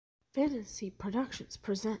Fantasy Productions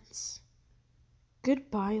presents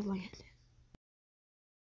Goodbye Landon.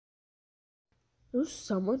 There's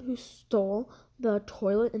someone who stole the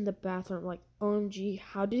toilet in the bathroom. Like, OMG,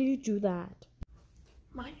 how did you do that?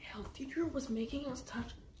 My health teacher was making us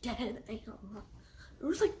touch dead animals. There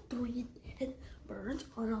was like 3 dead birds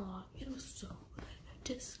on a log. It was so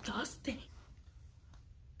disgusting.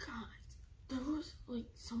 Guys, there was like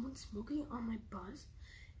someone smoking on my bus.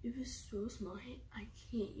 It was so smelly, I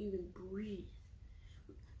can't even breathe.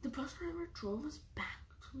 The bus driver drove us back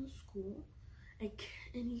to the school and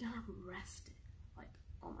he got arrested. Like,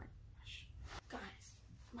 oh my gosh. Guys,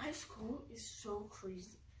 my school is so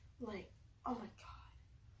crazy. Like, oh my god.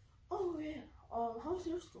 Oh yeah, how's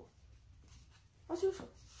your school? How's your school?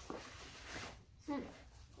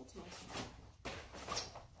 That's nice.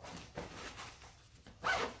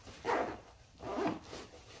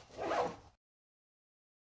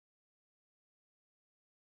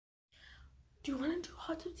 Do you want to do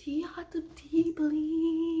hot tub tea? Hot tub tea,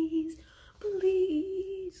 please.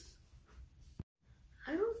 Please.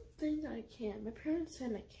 I don't think I can. My parents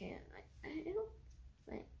said I can't. I don't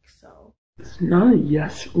think so. It's not a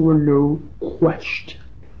yes or no question.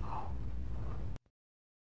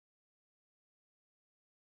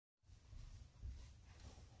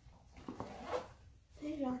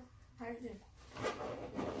 Hey John, how are you doing?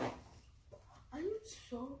 I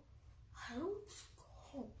don't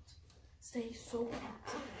stay so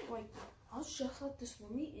fast. Like, I was just like this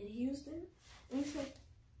morning and he was there and he's like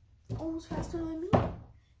almost faster than me. And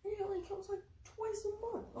he like comes like twice a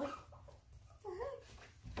month. Like, what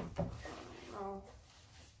the heck? Oh.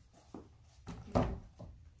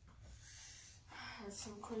 That's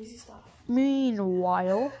some crazy stuff.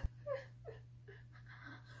 Meanwhile,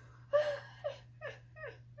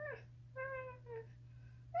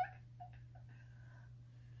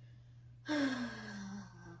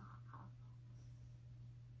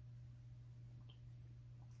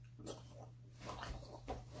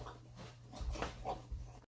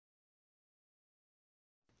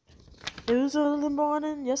 it was early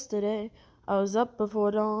morning yesterday. I was up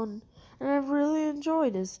before dawn, and I've really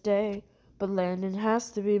enjoyed this day. But Landon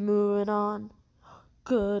has to be moving on.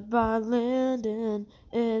 Goodbye, Landon,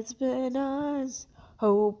 it's been nice.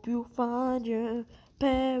 Hope you find your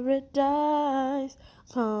paradise.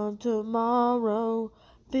 Come tomorrow,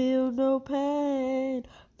 feel no pain,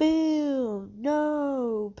 feel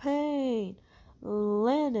no pain.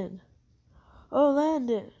 Landon, oh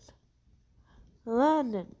Landon,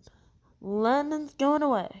 Landon, Landon's going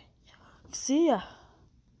away. See ya,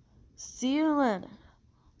 Landon,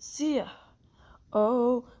 see ya.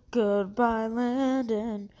 Oh, goodbye,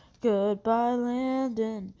 Landon, goodbye,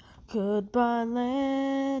 Landon, goodbye,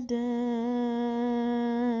 Landon.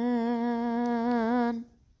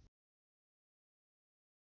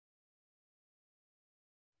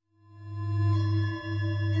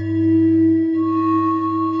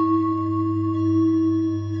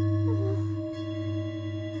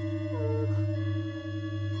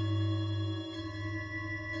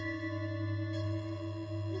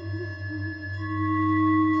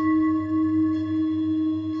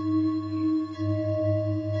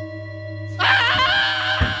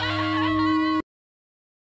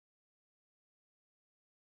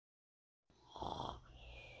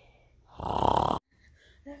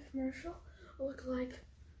 That commercial looked like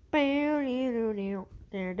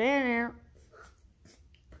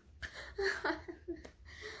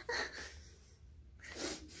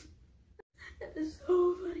that is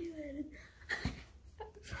so funny, Landon.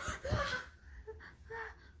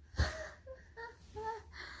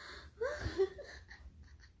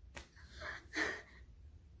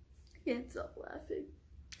 I can't stop laughing.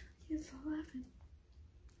 I can't stop laughing.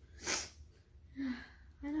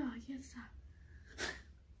 I know, I can't stop.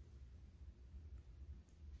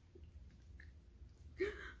 You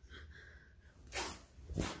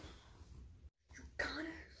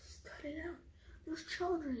gotta cut it out. There's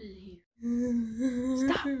children in here.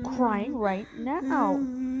 Stop crying right now.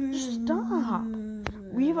 Stop.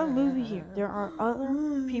 We have a movie here. There are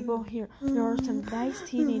other people here. There are some nice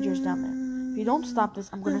teenagers down there. If you don't stop this,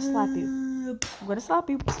 I'm gonna slap you. I'm gonna slap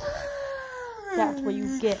you. That's what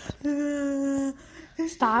you get.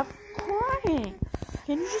 Stop crying.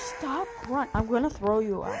 Can you just stop crying? I'm gonna throw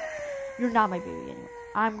you out. You're not my baby anymore.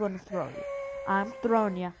 I'm gonna throw you. I'm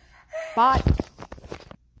throwing you. Bye.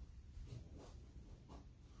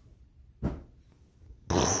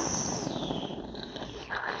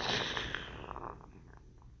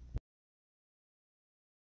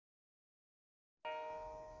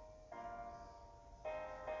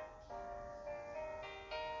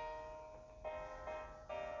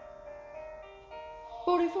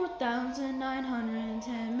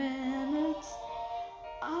 44,910 minutes.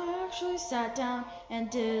 I actually sat down and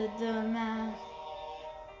did the math.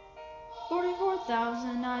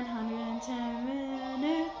 44,910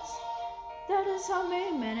 minutes. That is how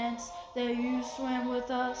many minutes that you swam with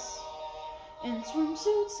us. In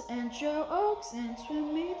swimsuits and jokes and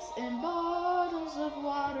swim meets and bottles of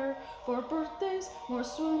water. For birthdays, more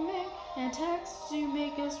swimming and texts you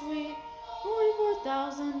make us sweet.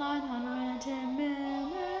 44,910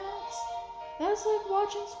 minutes. That's like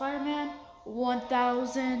watching Spider-Man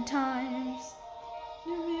 1,000 times.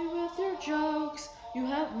 You me with your jokes, you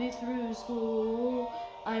help me through school.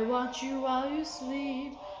 I watch you while you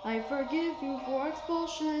sleep. I forgive you for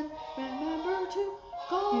expulsion. Remember to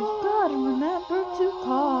call. You've gotta remember to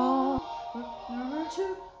call. Remember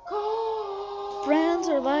to call. Friends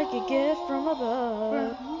are like a gift from above.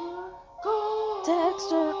 Remember, call.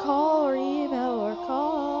 Text or call or email or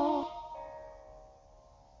call.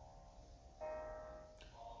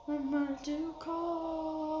 Remember to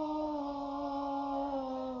call.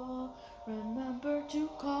 Remember to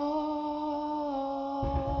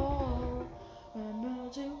call.